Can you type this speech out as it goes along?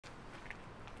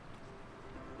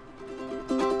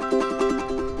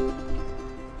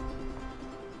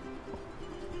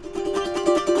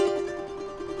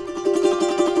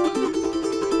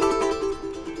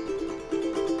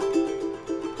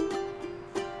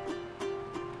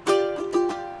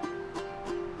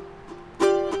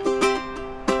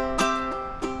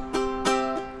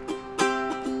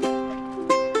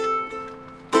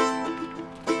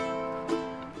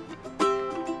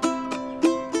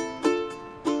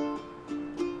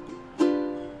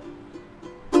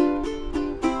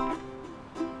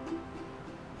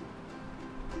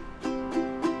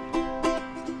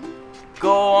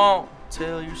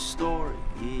tell your story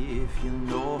if you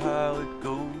know how it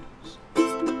goes.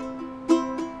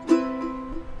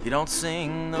 You don't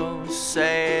sing those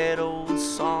sad old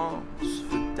songs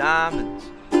for diamonds,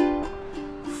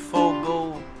 for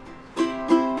gold.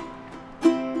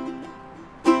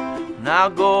 Now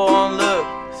go on, look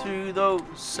through those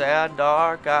sad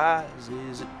dark eyes.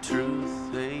 Is it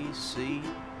truth they see?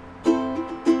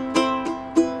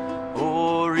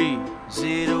 Or is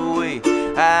it away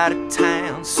out of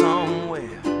town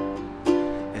somewhere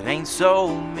that ain't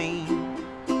so mean?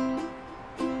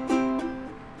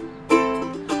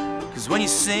 'Cause when you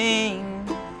sing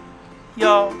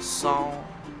your song,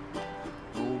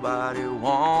 nobody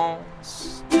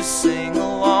wants to sing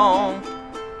along.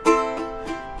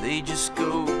 They just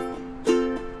go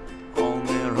on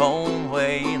their own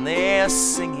way and they're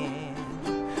singing.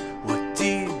 What do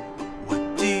you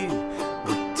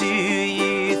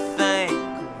think?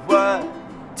 What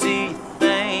do you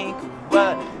think?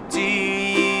 What do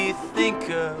you think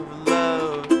of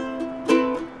love?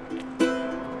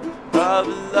 Of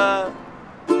love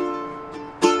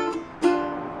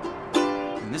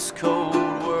in this cold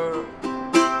world.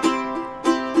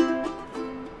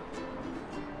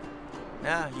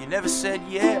 Now, you never said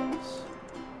yes,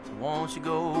 so won't you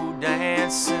go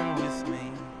dancing with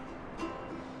me?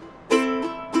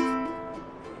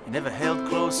 You never held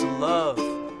close in love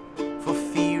for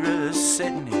fear of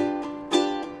setting it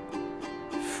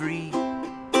free.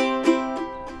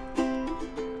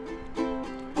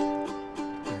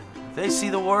 They see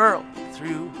the world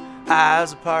through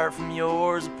eyes apart from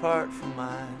yours, apart from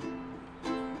mine.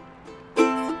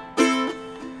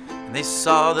 And they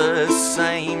saw the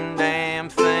same damn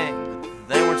thing, but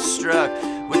they weren't struck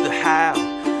with the how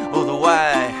or the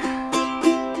why.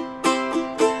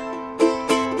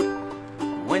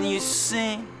 When you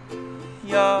sing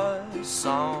your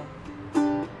song,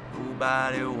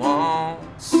 nobody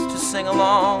wants to sing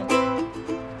along.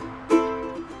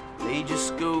 They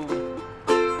just go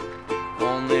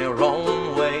on their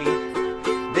own way.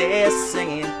 They're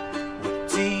singing, what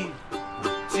do you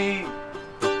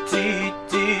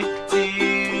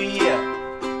yeah,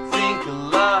 think of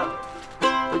love?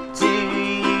 What do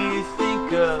you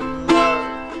think of love?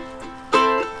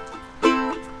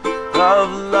 Of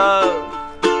love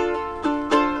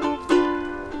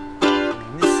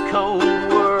in this cold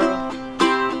world.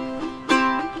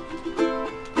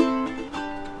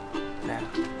 Now,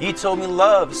 you told me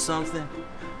love is something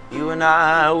you and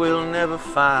I will never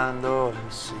find or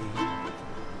see.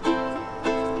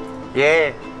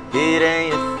 Yeah, it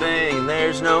ain't a thing,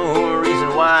 there's no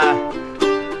reason why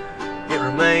it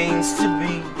remains to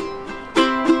be.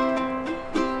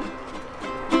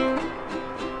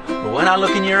 But when I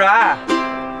look in your eye,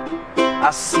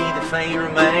 I see the faint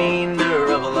remainder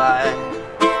of a lie,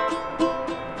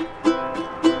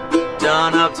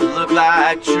 done up to look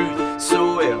like truth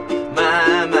so well,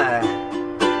 my,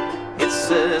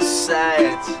 it's a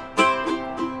sight.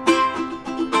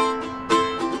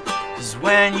 'Cause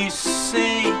when you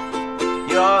sing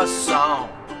your song,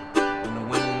 and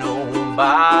when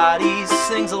nobody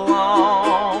sings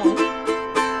along,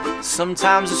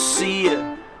 sometimes I see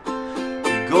you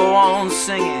go on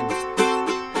singing.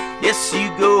 Yes, you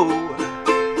go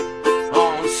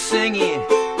on singing.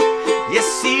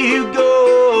 Yes, you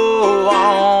go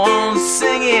on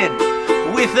singing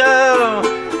with a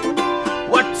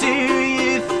what do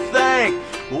you think?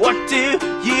 What do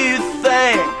you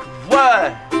think?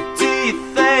 What do you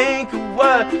think?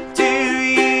 What do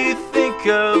you think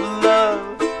of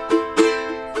love?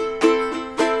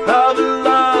 Of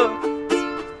love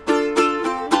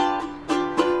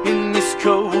in this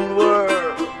cold world.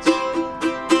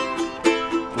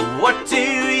 What do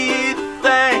you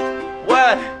think?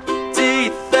 What do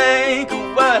you think?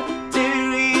 What do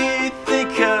you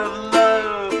think of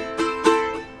love?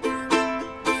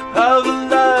 Of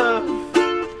love.